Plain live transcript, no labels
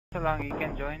So long you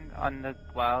can join on the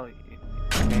while.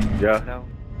 Yeah. So.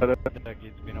 Like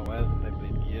it's been a while since I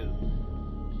played Gears.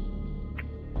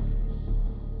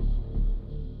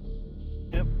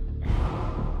 Yep.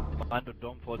 Mind the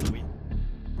dome for the win.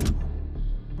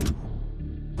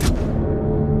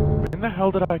 When the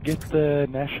hell did I get the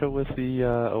Nasher with the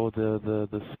or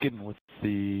the skin with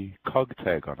the cog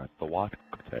tag on it, the white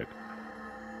cog tag?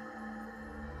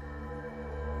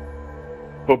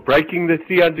 For breaking the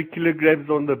 300 kilograms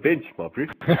on the bench, my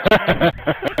friend.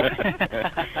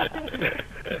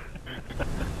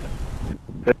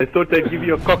 I thought they'd give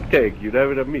you a cock tag, you know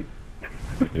what I mean?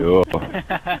 Yo.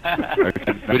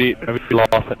 Nobody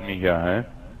laugh at me here, eh?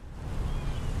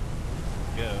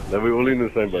 Yeah. No, we're all in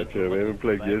the same boat, yeah. We haven't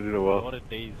played Gears in a A while. lot of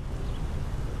days.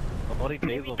 A lot of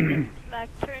days of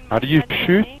How do you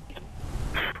shoot?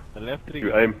 the left trigger.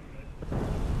 You aim.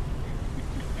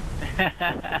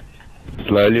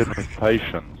 Slowly and with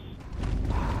patience.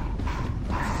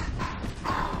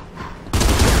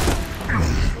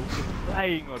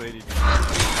 Flying already.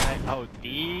 Oh, D,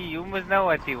 you must know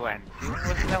what you want. You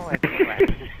must know what you want.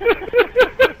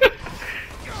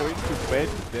 Going to bed,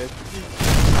 dead.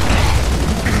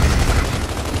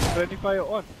 Friendly fire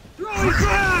on.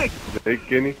 Hey,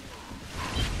 Kenny.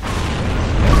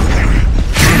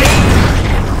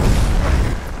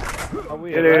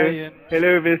 Away, Hello. Ryan.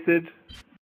 Hello, Vested.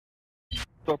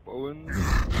 Stop, Owen.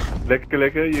 Lekker,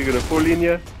 lekker. You gonna fall in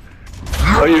here?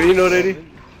 Are you in already?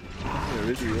 Yeah,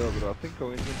 really, yeah, but I think I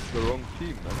went into the wrong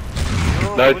team, man.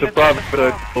 Oh, No, it's a bullet private on the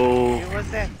road. top. Oh, Who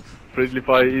was that? friendly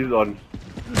fire is on.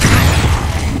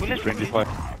 Bullet Friendly is fire.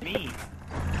 Me.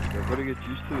 I've got to get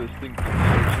used to this thing.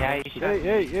 Yeah, you should.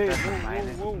 Hey, Doesn't mind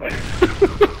it. whoa,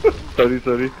 whoa. Sorry,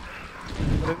 sorry.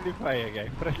 Friendly fire, guy,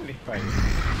 friendly fire.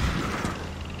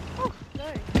 Oh,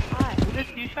 no. Hi.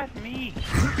 Bullet, you shot me.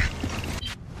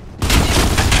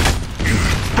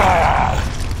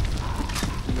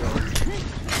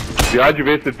 Behind you,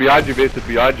 Vested. Behind you, Vested.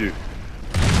 Behind you.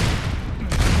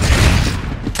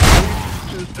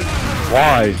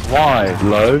 Why? Why?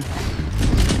 Low?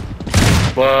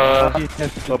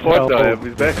 My partner, I have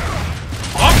his back.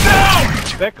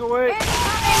 Back away!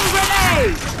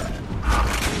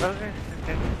 Well,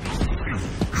 this-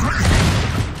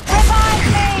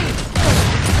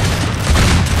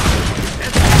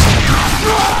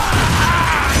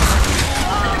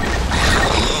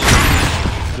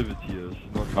 Activity is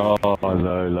not Oh,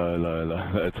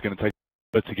 low. It's gonna take a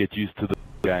bit to get used to the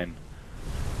game.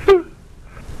 the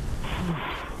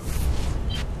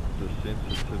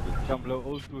sensitivity. Come blow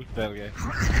old school style, guy.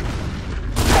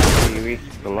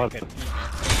 It's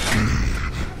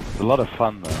a lot of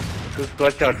fun though. Just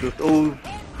watch out. Just all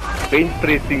bench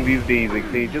pressing these days. Like,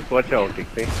 say, just watch out. Like,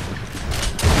 say.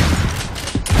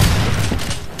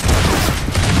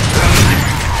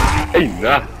 Hey,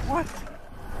 nah. What?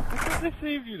 I thought they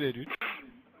saved you there, dude.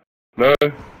 No.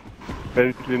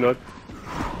 Apparently not.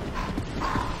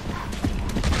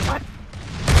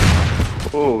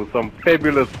 Oh, some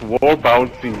fabulous wall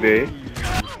bouncing there.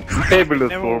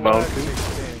 Fabulous wall bouncing.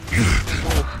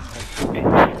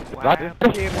 That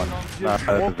Wow. this one. No,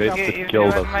 the vest Okay, that if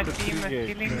killed you want my us. team is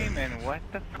killing me, man. What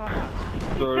the fuck?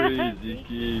 Sorry,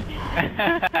 Ziki.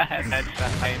 That's the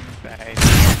hindsight.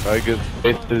 Bogus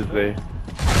vest is there.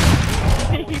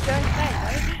 You don't say,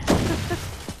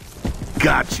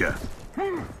 Gotcha.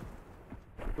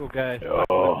 Oh, guys. Oh.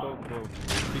 Go.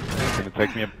 It's gonna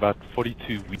take me about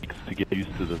 42 weeks to get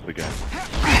used to this again.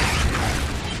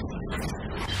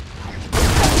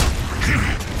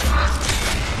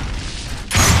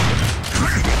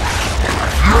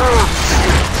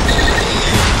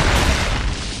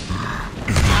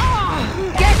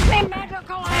 Get me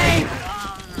medical aid!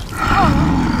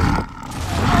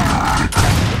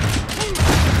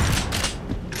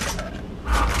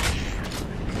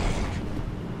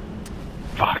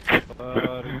 Fuck.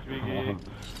 Ziki.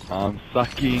 I'm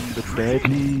sucking the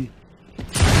badly.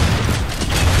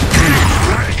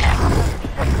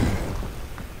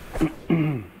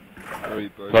 Sorry,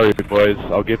 bro. Sorry boys,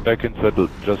 I'll get back into it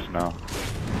just now.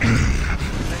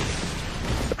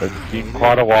 It's been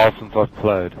quite a while since I've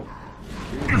played.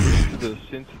 The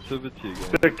sensitivity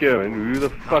again. Check here, man. Who the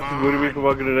fuck is worried me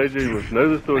for fucking a radio? You must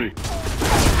know the story.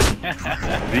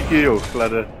 Ziki, yo,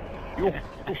 fladder.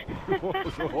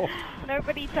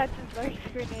 Nobody touches those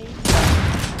grenades.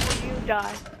 Or you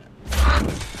die.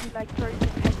 You like frozen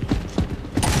pennies.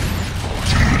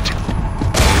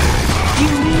 You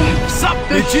sup,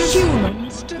 bitches!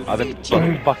 Humans I didn't defeat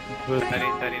you. fucking person.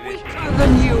 Sorry, this. Weaker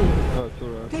than you. Oh, it's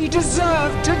alright. They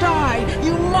deserve to die.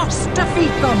 You must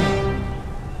defeat them.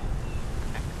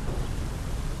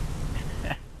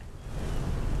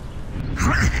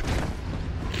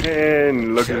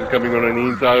 And Locus is coming on an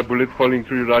inside, bullets falling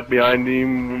through right behind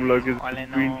him. Locus All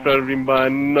in in all. front of him by a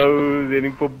nose,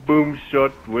 heading for boom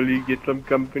shot. Will he get some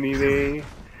company there?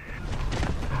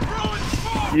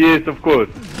 Yes, of course.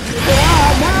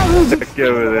 Take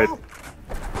care of that.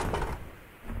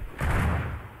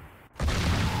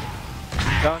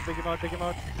 Take him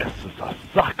out. This is a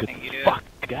sucker Thank you. fuck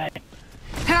game.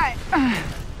 Hey.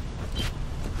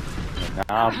 And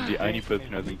now I'm the only person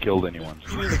who hasn't killed anyone.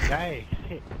 You the guy.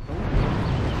 Shit.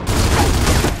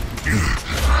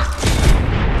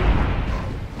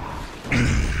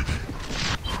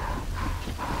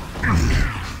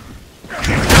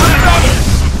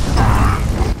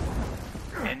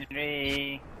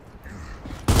 Henry.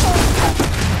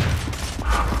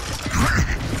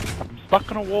 I'm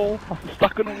stuck in a wall. I'm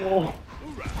stuck in a wall.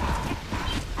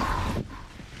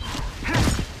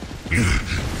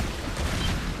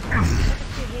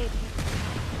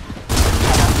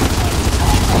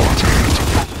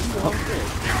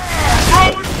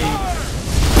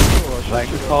 Like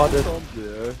retarded.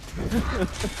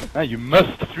 No, you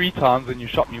missed 3 times and you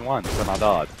shot me once and I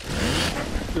died.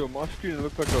 Yo, my screen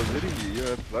looked like I was hitting you. You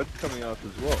had blood coming out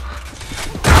as well.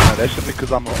 No, that's just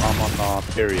because I'm on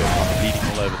period. I'm bleeding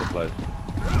all over the place.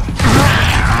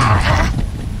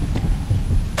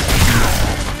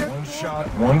 One shot,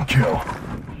 one kill.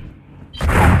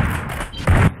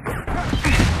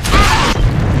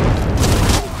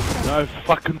 No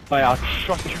fucking way, I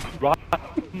shot you right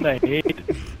in the head.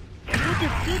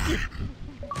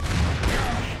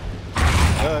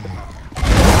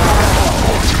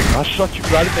 I shot you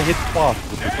right in the head twice.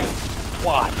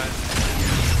 Twice.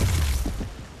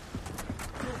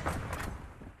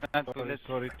 Not bullets.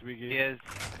 Sorry, Twiggy. Yes.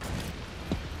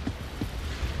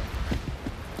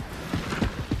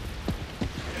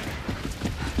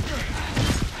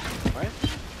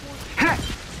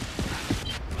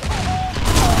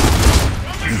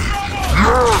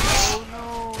 Oh no.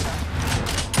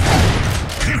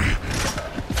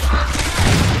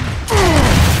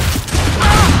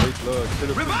 Wait, look.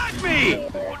 Revive me!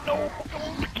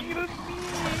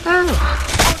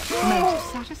 Most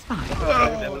satisfying.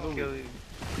 That will kill you.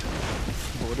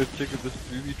 I want to check if this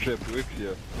booby trap works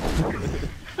here.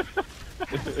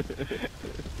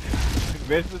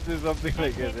 Investment is something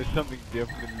like that. There's something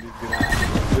definitely gonna.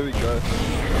 There we go.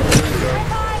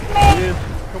 Yes,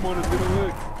 come on, it's gonna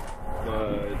work.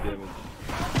 Damn it.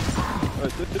 Oh, it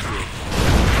did work.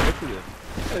 Look at that.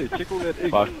 Hey, check all that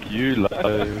egg. Fuck you, Lo.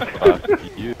 Fuck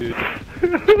you.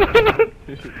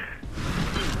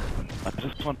 I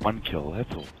just want 1 kill,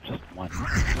 that's all. Just 1.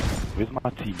 Where's my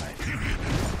teammate?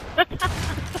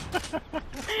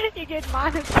 You get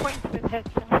minus points for that.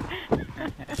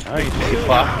 Oh, you say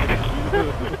fuck.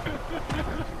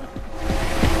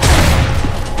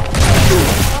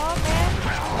 Oh man.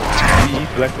 Me,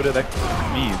 Black Widow, that's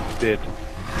me instead.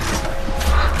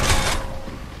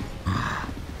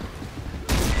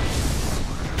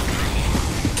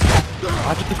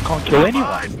 I just can't kill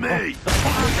anyone. Me.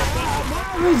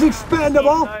 Is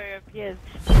expendable. Yes,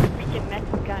 freaking Max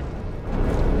gun.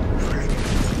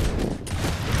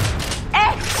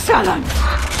 Excellent. I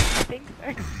think so.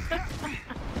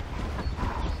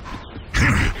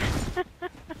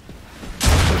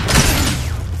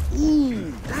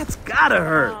 Ooh, that's gotta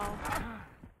hurt.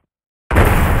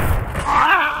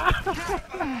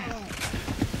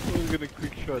 I'm gonna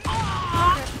quick shot.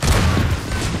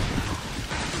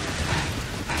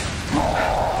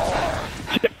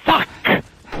 Fuck!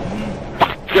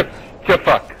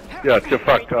 Fuck. Yeah,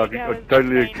 fuck. I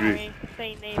totally agree.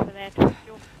 Say nay for that.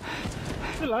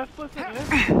 The last person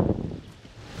left.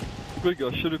 Quick,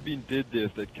 I should have been dead there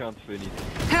if that counts for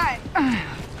anything. Hey.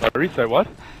 Sorry, say what?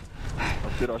 I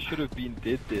said I should have been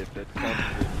dead there if that counts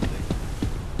for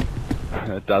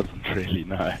anything. It doesn't really,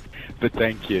 no. But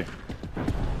thank you.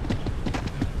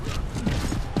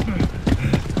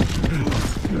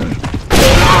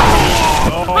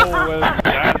 Oh, well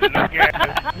done, Lucas.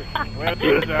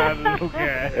 Well done,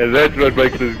 Lucas. And that's what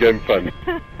makes this game fun.